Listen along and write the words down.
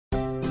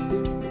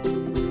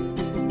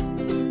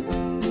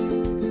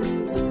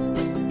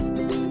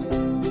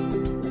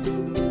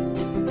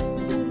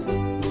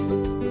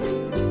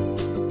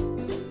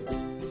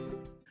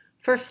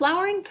For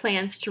flowering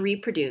plants to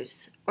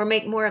reproduce or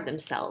make more of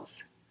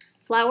themselves,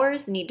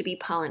 flowers need to be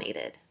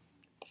pollinated.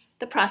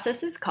 The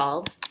process is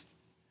called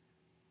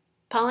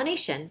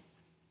pollination.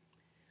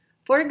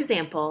 For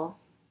example,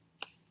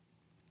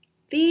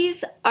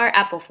 these are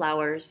apple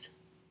flowers.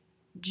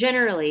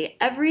 Generally,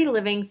 every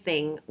living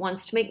thing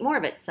wants to make more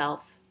of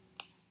itself.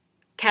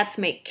 Cats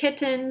make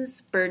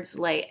kittens, birds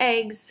lay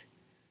eggs,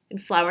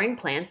 and flowering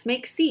plants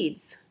make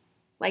seeds,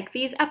 like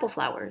these apple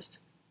flowers.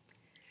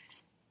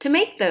 To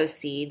make those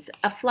seeds,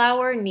 a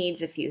flower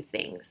needs a few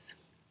things.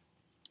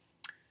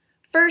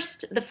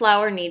 First, the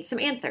flower needs some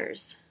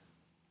anthers.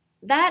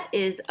 That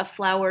is a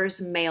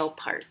flower's male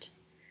part.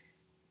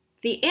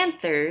 The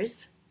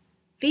anthers,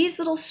 these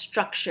little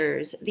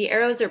structures the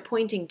arrows are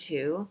pointing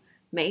to,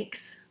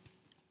 makes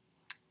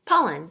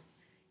pollen,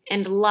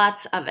 and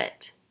lots of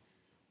it.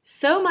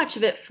 So much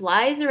of it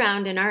flies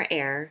around in our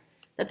air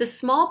that the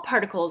small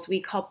particles we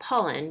call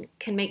pollen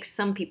can make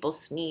some people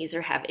sneeze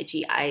or have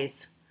itchy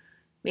eyes.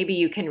 Maybe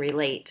you can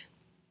relate.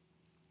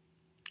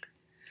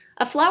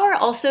 A flower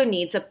also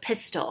needs a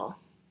pistil.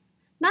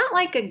 Not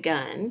like a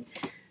gun.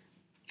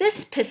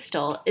 This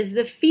pistil is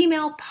the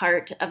female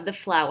part of the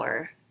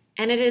flower,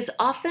 and it is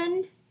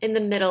often in the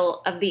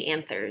middle of the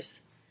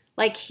anthers,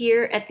 like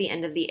here at the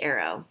end of the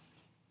arrow.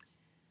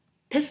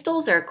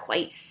 Pistils are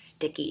quite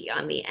sticky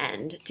on the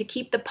end to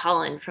keep the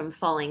pollen from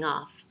falling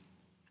off.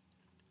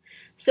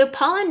 So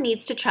pollen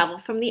needs to travel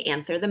from the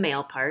anther, the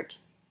male part,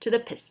 to the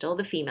pistil,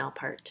 the female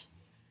part.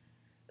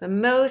 But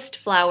most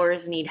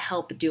flowers need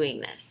help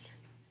doing this.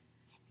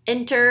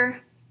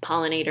 Enter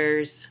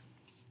pollinators.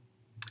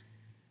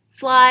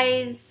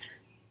 Flies,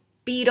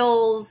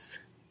 beetles,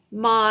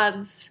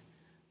 moths,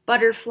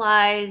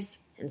 butterflies,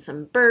 and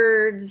some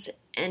birds,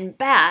 and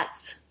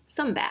bats,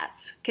 some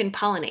bats, can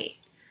pollinate.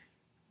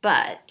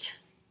 But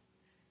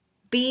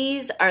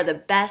bees are the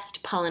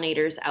best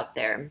pollinators out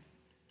there.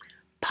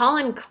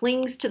 Pollen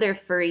clings to their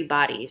furry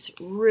bodies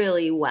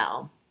really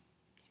well.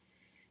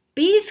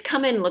 Bees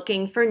come in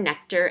looking for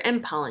nectar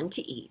and pollen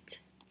to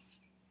eat.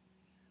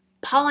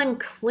 Pollen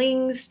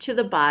clings to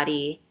the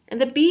body,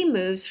 and the bee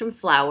moves from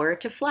flower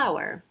to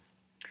flower,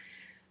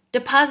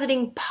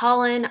 depositing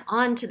pollen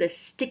onto the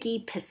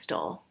sticky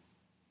pistil.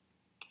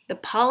 The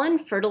pollen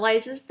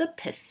fertilizes the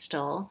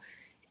pistil,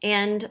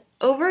 and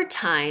over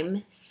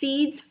time,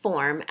 seeds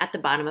form at the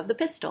bottom of the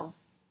pistil.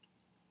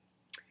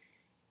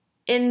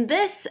 In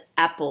this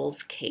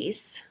apple's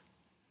case,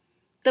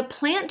 the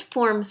plant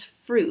forms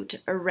fruit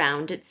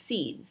around its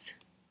seeds.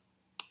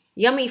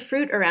 Yummy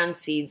fruit around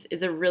seeds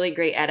is a really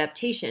great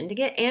adaptation to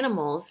get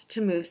animals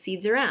to move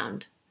seeds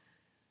around.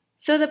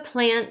 So the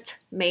plant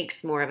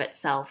makes more of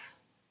itself,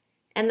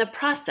 and the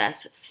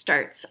process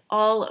starts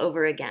all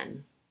over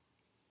again.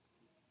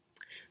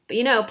 But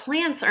you know,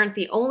 plants aren't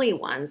the only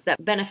ones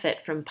that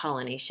benefit from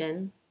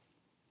pollination.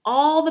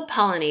 All the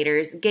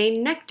pollinators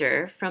gain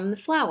nectar from the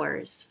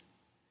flowers.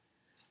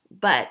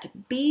 But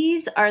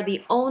bees are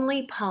the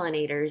only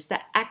pollinators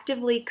that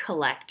actively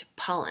collect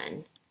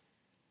pollen.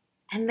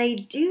 And they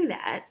do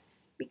that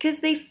because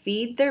they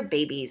feed their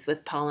babies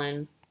with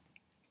pollen.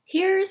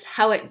 Here's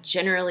how it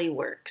generally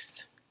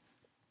works.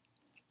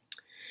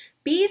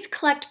 Bees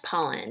collect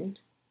pollen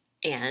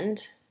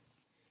and,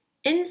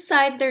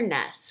 inside their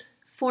nests,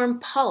 form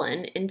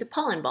pollen into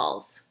pollen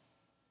balls.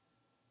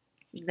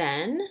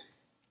 Then,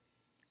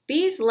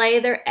 bees lay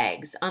their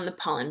eggs on the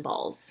pollen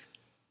balls.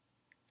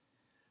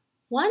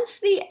 Once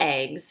the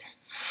eggs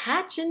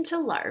hatch into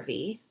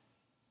larvae,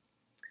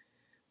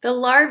 the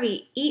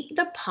larvae eat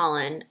the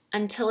pollen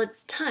until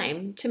it's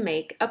time to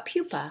make a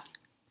pupa.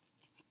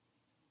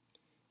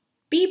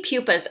 Bee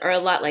pupas are a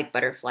lot like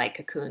butterfly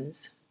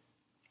cocoons.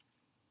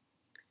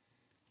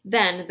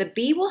 Then the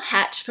bee will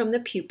hatch from the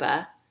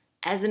pupa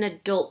as an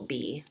adult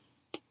bee.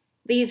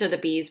 These are the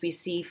bees we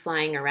see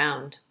flying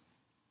around.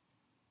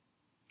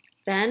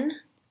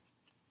 Then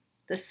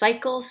the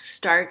cycle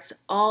starts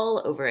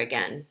all over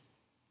again.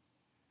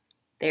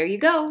 There you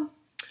go.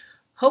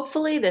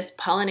 Hopefully this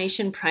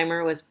pollination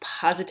primer was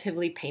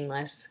positively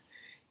painless.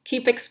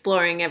 Keep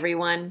exploring,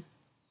 everyone.